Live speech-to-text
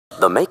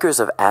The makers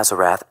of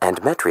Azarath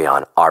and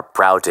Metrion are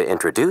proud to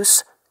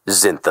introduce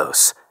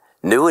Zinthos.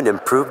 New and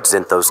improved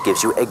Zinthos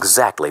gives you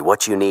exactly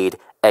what you need,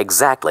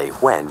 exactly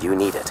when you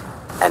need it.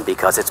 And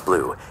because it's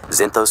blue,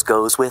 Zinthos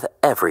goes with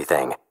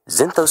everything.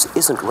 Zinthos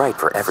isn't right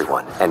for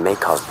everyone and may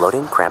cause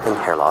bloating, cramping,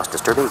 hair loss,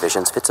 disturbing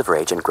visions, fits of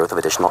rage, and growth of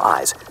additional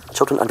eyes.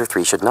 Children under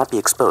 3 should not be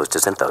exposed to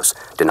Zinthos.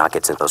 Do not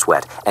get Zinthos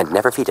wet, and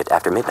never feed it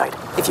after midnight.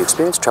 If you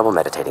experience trouble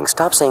meditating,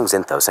 stop saying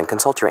Zinthos and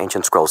consult your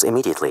ancient scrolls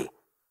immediately.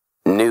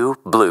 New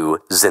Blue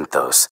Zinthos.